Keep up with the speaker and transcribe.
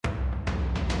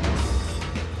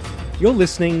You're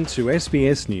listening to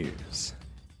SBS News.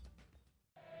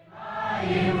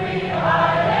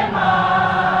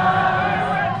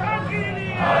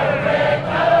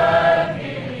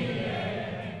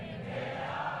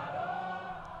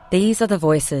 These are the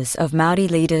voices of Maori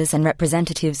leaders and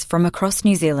representatives from across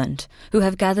New Zealand who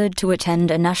have gathered to attend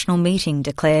a national meeting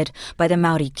declared by the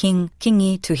Maori King,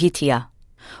 Kingi Tuhitia.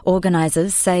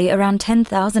 Organisers say around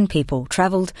 10,000 people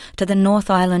travelled to the North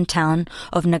Island town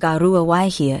of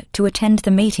Ngaaruawaahia to attend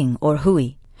the meeting, or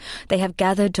hui. They have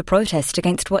gathered to protest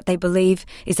against what they believe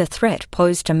is a threat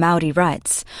posed to Maori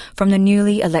rights from the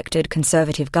newly elected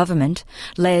Conservative government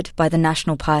led by the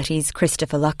National Party's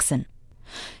Christopher Luxon.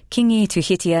 Kingi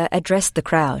Tuhitia addressed the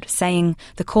crowd, saying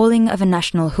the calling of a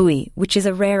national hui, which is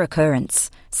a rare occurrence,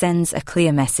 sends a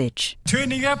clear message.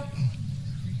 Turning up,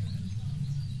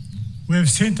 we have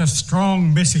sent a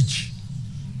strong message,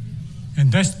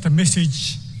 and that the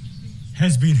message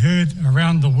has been heard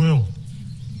around the world.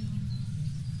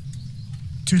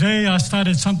 Today I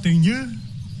started something new,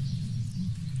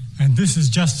 and this is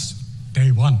just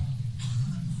day one.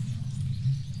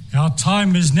 Our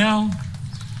time is now.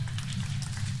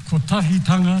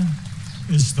 Kotahitanga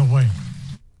is the way.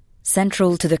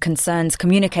 Central to the concerns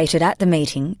communicated at the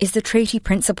meeting is the Treaty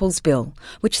Principles Bill,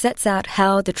 which sets out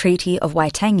how the Treaty of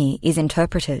Waitangi is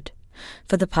interpreted.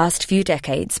 For the past few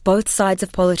decades, both sides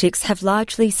of politics have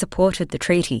largely supported the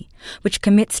treaty, which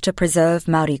commits to preserve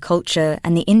Maori culture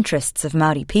and the interests of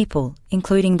Maori people,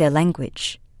 including their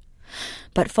language.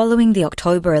 But following the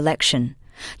October election,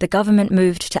 the government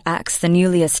moved to axe the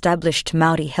newly established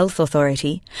Maori Health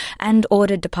Authority and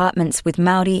ordered departments with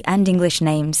Maori and English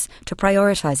names to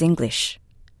prioritise English.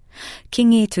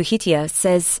 Kingi Tuhitia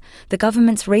says the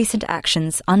government's recent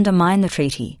actions undermine the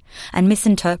treaty and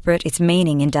misinterpret its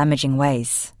meaning in damaging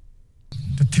ways.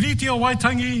 The Treaty of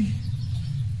Waitangi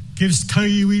gives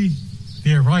tauiwi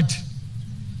their right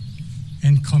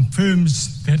and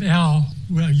confirms that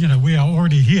we are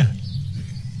already here.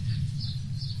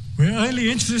 We're only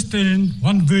interested in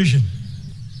one version.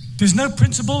 There's no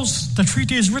principles, the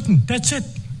treaty is written, that's it.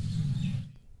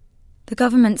 The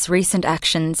government's recent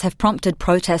actions have prompted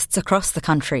protests across the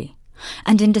country.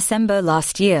 And in December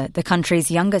last year, the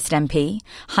country's youngest MP,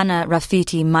 Hana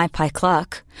Rafiti Maipai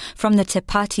Clark, from the Te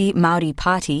Pāti Māori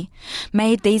Party,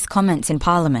 made these comments in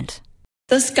Parliament.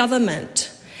 This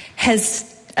government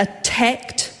has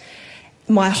attacked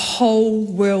my whole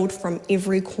world from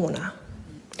every corner.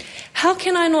 How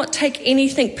can I not take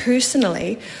anything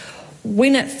personally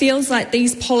when it feels like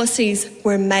these policies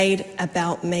were made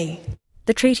about me?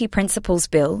 The Treaty Principles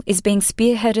Bill is being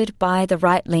spearheaded by the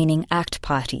right-leaning ACT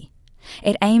Party.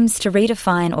 It aims to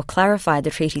redefine or clarify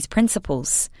the treaty's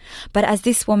principles, but as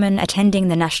this woman attending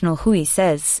the National Hui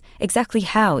says, exactly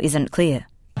how isn't clear.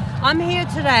 I'm here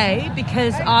today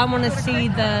because I want to see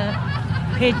the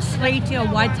Treaty of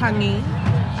Waitangi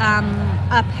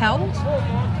upheld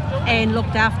and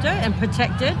looked after and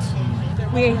protected.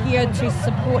 We're here to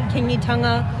support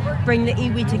Kingitanga, bring the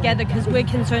iwi together because we're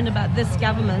concerned about this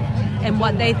government and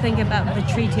what they think about the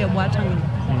Treaty of Waitangi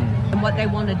and what they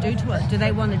want to do to it. Do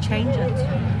they want to change it?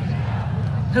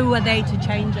 Who are they to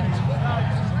change it?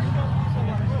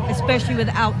 Especially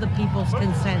without the people's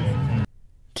consent.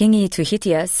 Kingi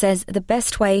Tuhitia says the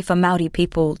best way for Maori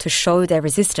people to show their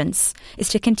resistance is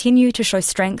to continue to show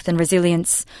strength and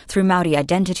resilience through Maori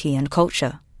identity and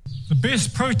culture. The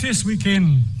best protest we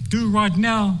can do right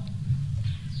now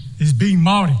is being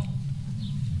Maori.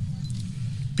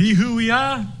 Be who we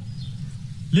are,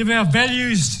 live our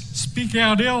values, speak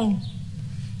our reo,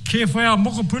 care for our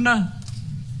mokopuna,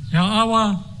 our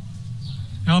awa,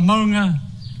 our maunga.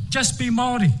 Just be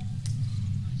Maori.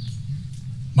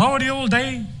 Maori all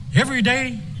day, every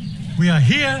day. We are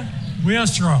here, we are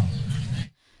strong.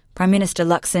 Prime Minister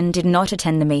Luxon did not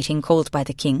attend the meeting called by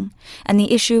the King, and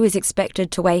the issue is expected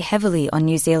to weigh heavily on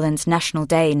New Zealand's National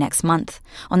Day next month,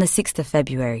 on the 6th of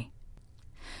February.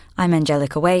 I'm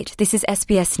Angelica Waite. This is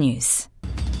SBS News.